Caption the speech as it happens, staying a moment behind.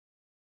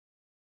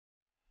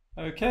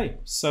Okay,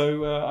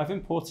 so I've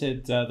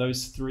imported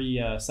those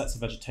three sets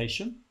of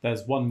vegetation.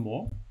 There's one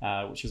more,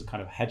 which is a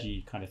kind of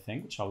hedgy kind of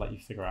thing, which I'll let you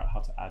figure out how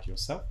to add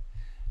yourself.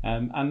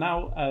 And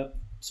now,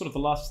 sort of the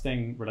last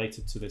thing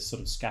related to this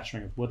sort of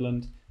scattering of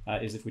woodland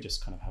is if we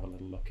just kind of have a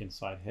little look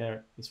inside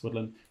here, this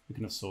woodland, we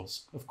can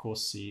of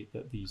course see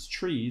that these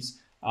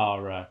trees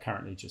are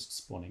currently just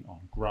spawning on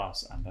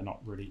grass, and they're not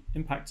really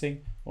impacting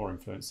or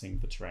influencing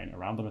the terrain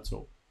around them at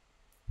all.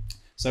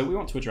 So we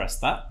want to address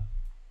that.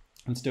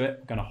 And to do it,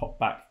 we're going to hop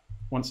back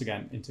once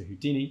again into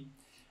Houdini,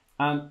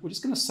 and we're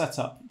just going to set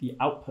up the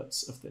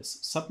outputs of this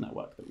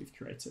subnetwork that we've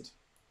created.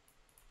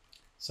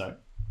 So I'm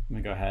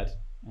going to go ahead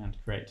and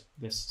create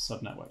this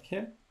subnetwork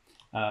here.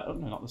 Oh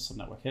no, not the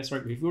subnetwork here.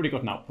 Sorry, we've already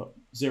got an output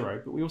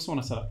 0, but we also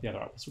want to set up the other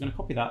output. So we're going to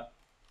copy that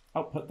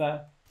output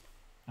there,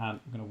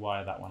 and we're going to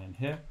wire that one in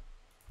here.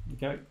 There we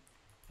go.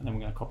 And then we're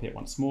going to copy it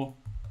once more.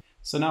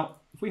 So now,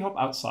 if we hop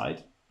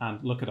outside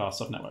and look at our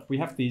subnetwork, we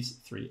have these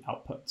three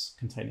outputs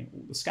containing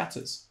all the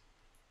scatters.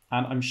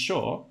 And I'm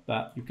sure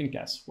that you can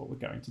guess what we're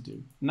going to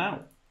do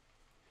now.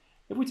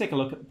 If we take a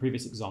look at the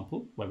previous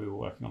example where we were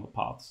working on the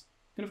paths,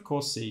 you can of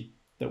course see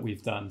that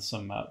we've done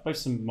both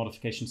some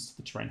modifications to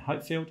the terrain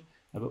height field,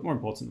 but more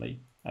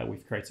importantly,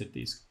 we've created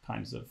these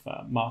kinds of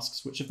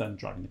masks which are then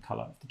driving the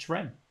color of the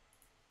terrain.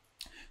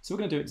 So we're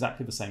going to do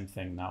exactly the same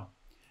thing now.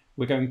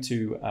 We're going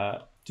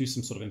to do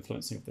some sort of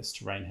influencing of this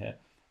terrain here.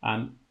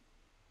 And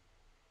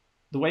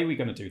the way we're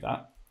going to do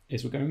that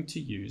is we're going to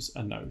use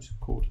a node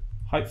called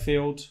height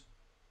field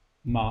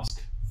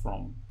mask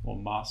from, or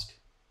mask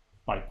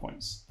by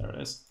points. There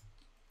it is.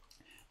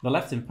 The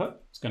left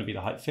input is going to be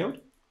the height field,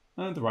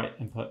 and the right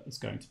input is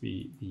going to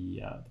be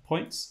the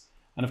points.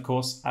 And of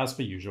course, as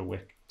per usual,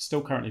 we're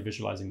still currently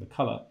visualizing the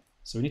color.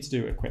 So we need to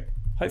do a quick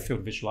height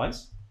field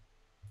visualize.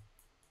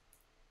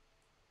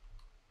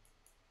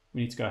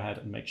 We need to go ahead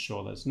and make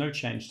sure there's no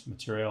change to the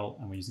material,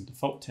 and we're using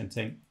default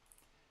tinting.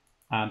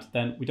 And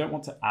then we don't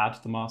want to add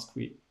the mask.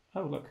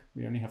 Oh, look,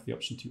 we only have the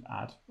option to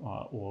add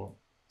or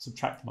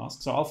subtract the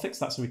mask. So I'll fix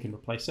that so we can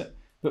replace it.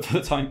 But for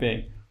the time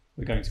being,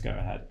 we're going to go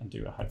ahead and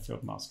do a height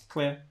field mask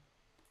clear.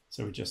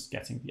 So we're just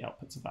getting the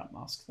outputs of that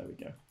mask. There we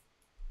go.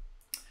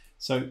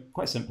 So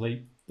quite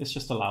simply, this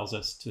just allows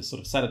us to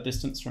sort of set a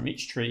distance from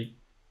each tree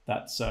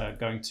that's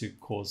going to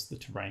cause the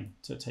terrain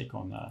to take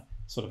on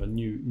sort of a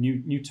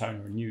new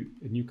tone or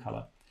a new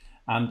color.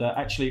 And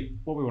actually,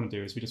 what we want to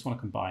do is we just want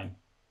to combine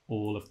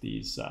all of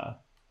these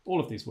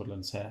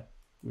woodlands here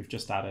we've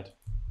just added.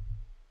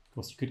 Of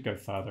course, you could go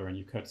further and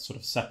you could sort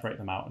of separate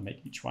them out and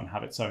make each one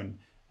have its own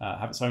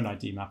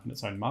IDmap and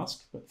its own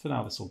mask. But for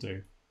now, this will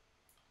do.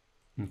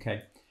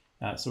 Okay,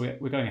 so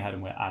we're going ahead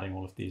and we're adding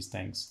all of these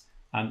things,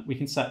 and we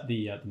can set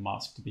the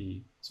mask to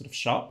be sort of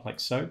sharp, like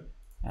so,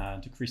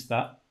 and decrease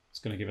that. It's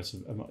going to give us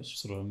a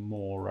much sort of a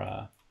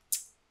more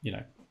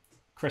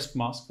crisp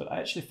mask. But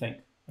I actually think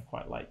I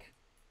quite like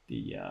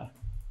the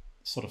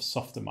sort of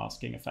softer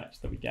masking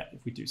effect that we get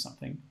if we do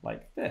something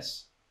like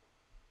this.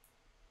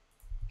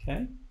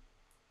 Okay.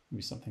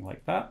 Maybe something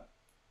like that.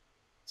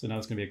 So now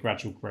there's going to be a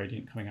gradual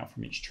gradient coming out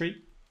from each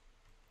tree.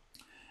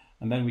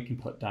 And then we can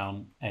put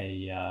down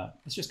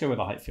let's just go with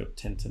a height field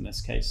tint in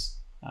this case,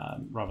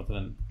 rather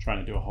than trying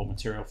to do a whole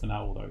material for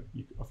now, although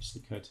you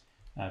obviously could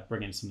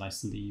bring in some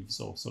nice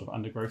leaves or sort of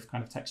undergrowth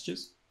kind of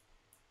textures.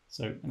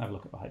 So we're going to have a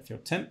look at the height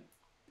field tint,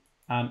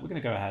 and we're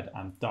going to go ahead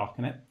and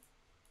darken it.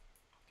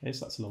 Okay,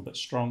 so that's a little bit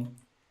strong.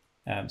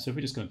 So if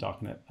we're just going to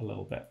darken it a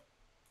little bit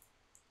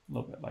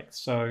like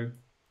so.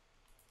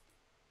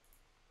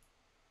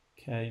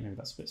 Okay, maybe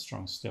that's a bit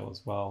strong still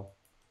as well,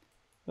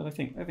 but I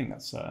think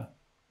that's yeah,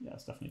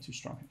 it's definitely too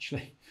strong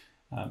actually.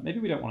 Maybe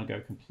we don't want to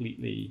go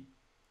completely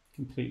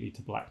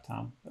to black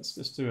town. Let's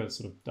just do a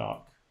sort of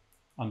dark,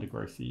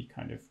 undergrowthy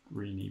kind of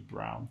greeny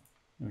brown,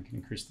 and we can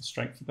increase the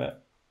strength a bit.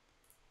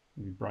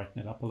 Maybe brighten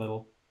it up a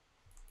little.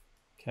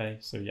 Okay,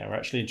 so yeah, we're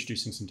actually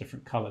introducing some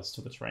different colors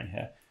to the terrain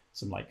here.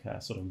 Some like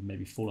sort of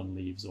maybe fallen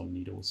leaves or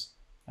needles,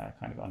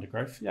 kind of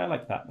undergrowth. Yeah, I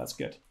like that. That's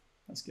good.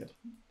 That's good.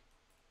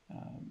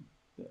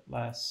 Bit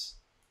less,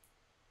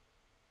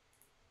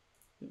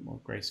 bit more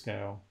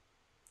grayscale.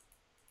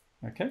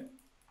 Okay,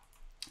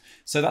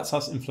 so that's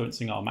us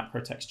influencing our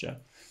macro texture.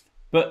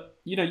 But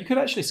you could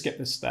actually skip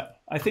this step.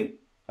 I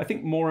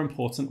think more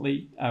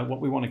importantly,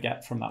 what we want to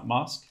get from that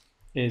mask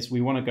is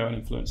we want to go and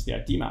influence the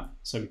IDmap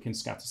so we can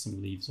scatter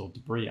some leaves or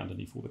debris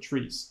underneath all the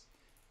trees.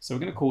 So we're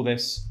going to call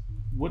this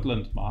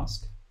woodland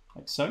mask,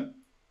 like so. I'm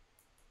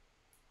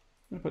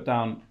going to put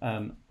down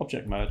an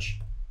object merge.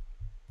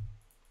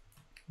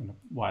 I'm going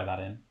to wire that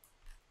in.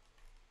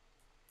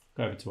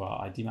 Go over to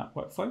our IDmap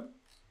workflow.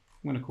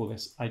 I'm going to call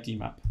this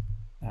IDmap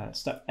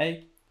step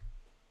A.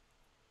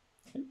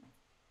 Okay.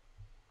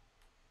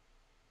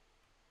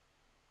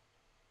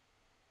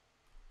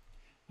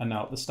 And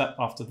now the step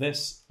after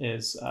this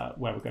is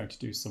where we're going to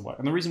do some work.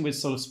 And the reason we're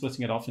sort of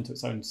splitting it off into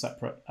its own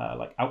separate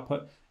like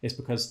output is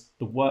because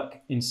the work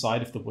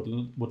inside of the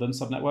Woodland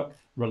subnetwork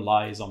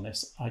relies on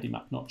this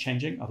IDmap not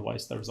changing.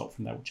 Otherwise, the result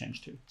from there will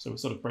change too. So we're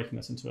sort of breaking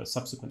this into a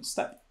subsequent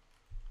step.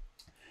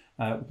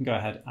 We can go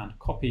ahead and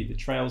copy the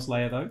trails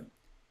layer though,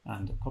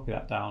 and copy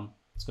that down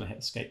just going to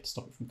hit escape to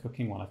stop it from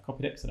cooking while I've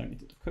copied it because I don't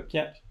need it to cook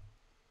yet.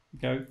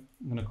 Go.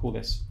 I'm going to call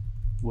this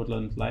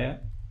Woodland layer.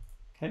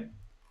 Okay.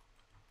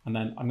 And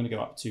then I'm going to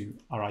go up to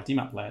our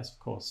IDmap layers, of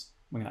course.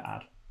 We're going to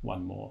add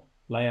one more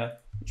layer,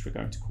 which we're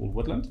going to call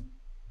Woodland.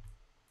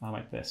 I'll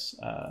make this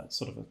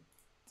sort of a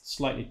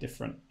slightly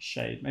different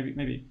shade,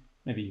 maybe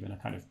even a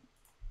kind of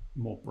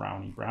more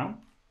browny brown.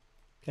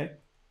 Okay.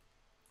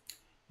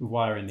 We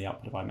wire in the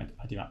output of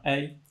IDmap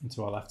A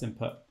into our left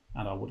input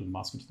and our Woodland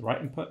mask into the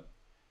right input.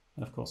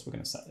 And of course, we're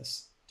going to set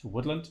this to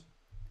Woodland.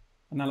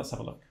 And now let's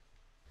have a look.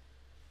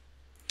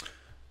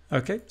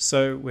 Okay,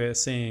 so we're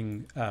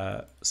seeing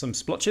some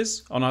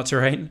splotches on our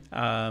terrain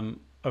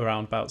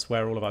around about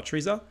where all of our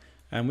trees are.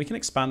 And we can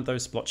expand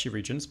those splotchy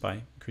regions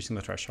by increasing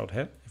the threshold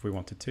here if we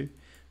wanted to.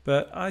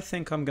 But I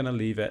think I'm going to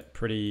leave it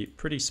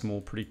pretty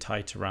small, pretty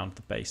tight around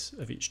the base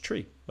of each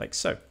tree, like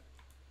so.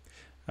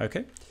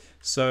 Okay,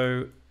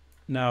 so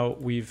now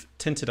we've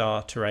tinted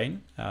our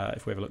terrain.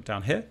 If we have a look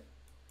down here,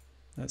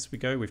 as we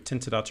go, we've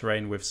tinted our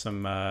terrain with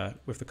some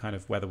with the kind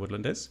of where the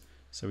woodland is.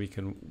 So we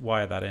can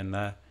wire that in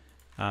there.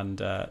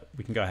 And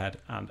we can go ahead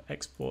and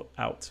export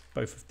out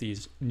both of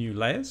these new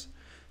layers.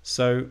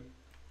 So,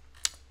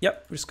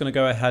 yep, we're just going to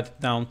go ahead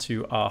down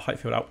to our height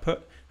field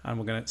output, and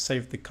we're going to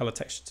save the color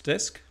texture to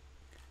disk.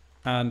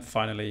 And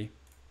finally,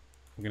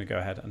 we're going to go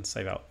ahead and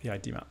save out the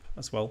IDmap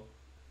as well.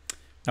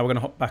 Now we're going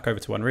to hop back over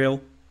to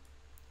Unreal.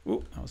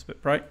 Ooh, that was a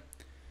bit bright.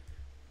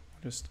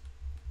 Just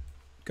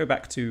go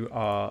back to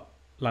our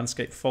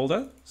landscape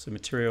folder. So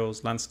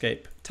materials,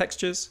 landscape,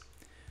 textures.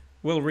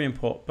 We'll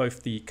re-import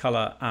both the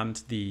color and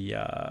the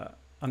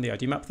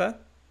IDmap there.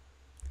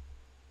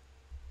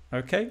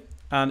 Okay,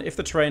 and if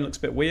the terrain looks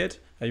a bit weird,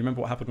 you remember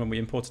what happened when we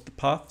imported the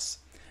paths?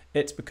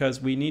 It's because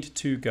we need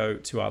to go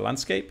to our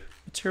landscape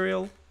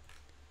material.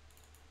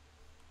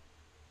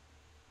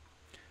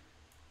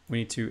 We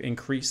need to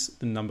increase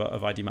the number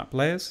of IDmap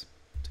layers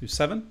to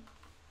 7.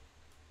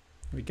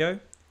 There we go.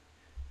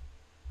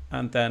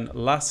 And then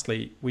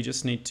lastly, we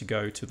just need to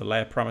go to the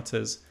layer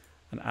parameters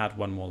and add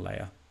one more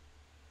layer.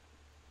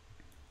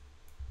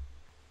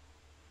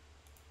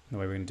 The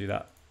way we're going to do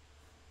that,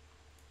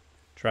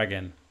 drag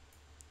in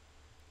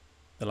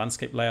the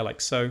landscape layer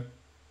like so,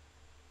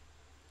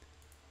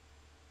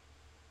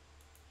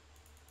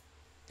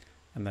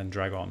 and then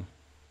drag on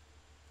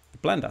the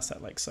blend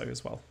asset like so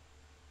as well.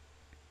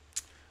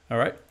 All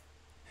right,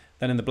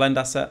 then in the blend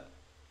asset,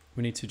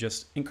 we need to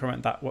just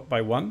increment that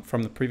by 1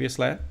 from the previous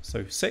layer,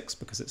 so 6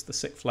 because it's the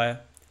 6th layer,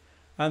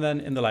 and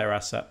then in the layer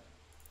asset,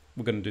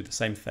 we're going to do the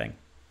same thing,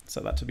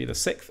 set that to be the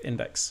 6th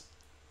index.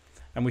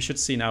 And we should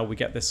see now we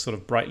get this sort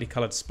of brightly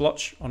colored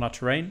splotch on our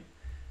terrain.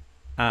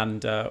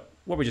 And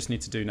what we just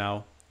need to do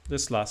now,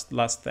 this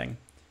last thing,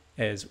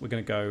 is we're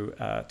going to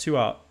go to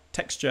our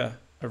texture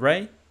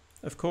array,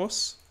 of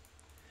course,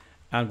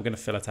 and we're going to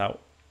fill it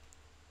out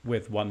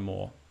with one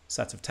more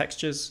set of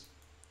textures,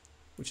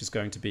 which is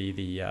going to be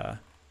the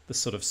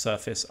sort of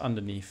surface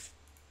underneath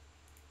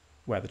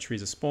where the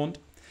trees are spawned.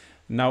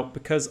 Now,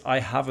 because I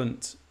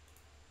haven't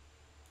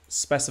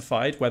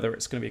specified whether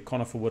it's going to be a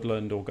conifer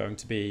woodland or going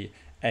to be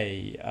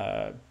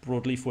a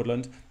broadleaf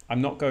woodland,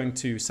 I'm not going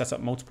to set up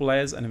multiple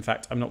layers, and in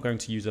fact I'm not going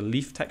to use a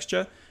leaf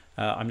texture.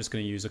 I'm just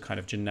going to use a kind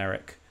of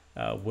generic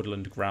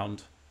woodland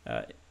ground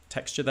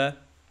texture there.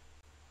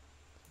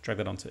 Drag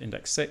that onto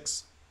index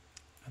 6,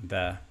 and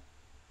there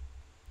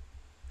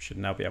we should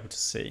now be able to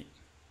see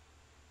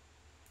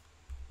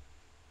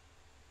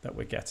that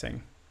we're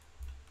getting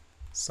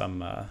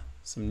some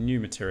new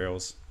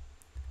materials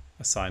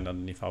assigned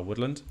underneath our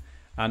woodland.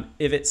 And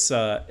if it's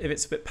a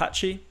bit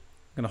patchy,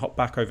 I'm going to hop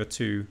back over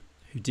to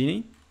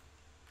Houdini.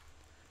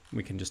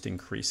 We can just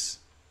increase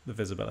the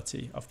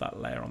visibility of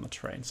that layer on the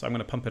terrain. So I'm going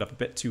to pump it up a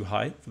bit too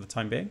high for the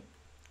time being.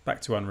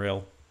 Back to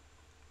Unreal.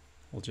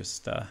 We'll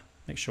just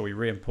make sure we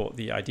re-import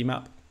the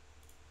IDmap.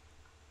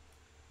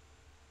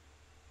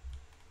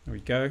 There we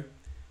go.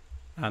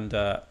 And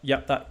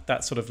yep,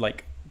 that sort of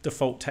like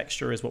default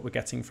texture is what we're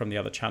getting from the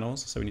other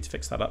channels. So we need to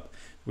fix that up.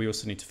 We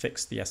also need to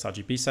fix the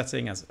sRGB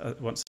setting as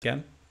once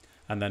again.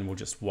 And then we'll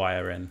just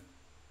wire in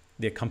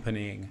the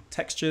accompanying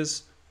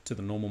textures to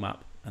the normal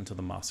map and to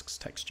the masks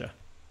texture.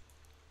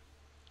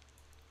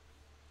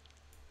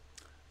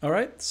 All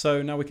right,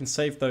 so now we can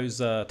save those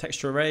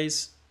texture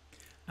arrays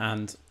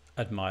and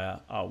admire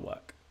our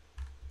work.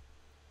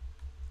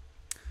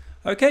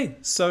 Okay,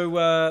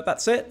 so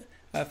that's it.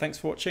 Thanks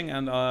for watching,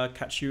 and I'll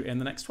catch you in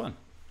the next one.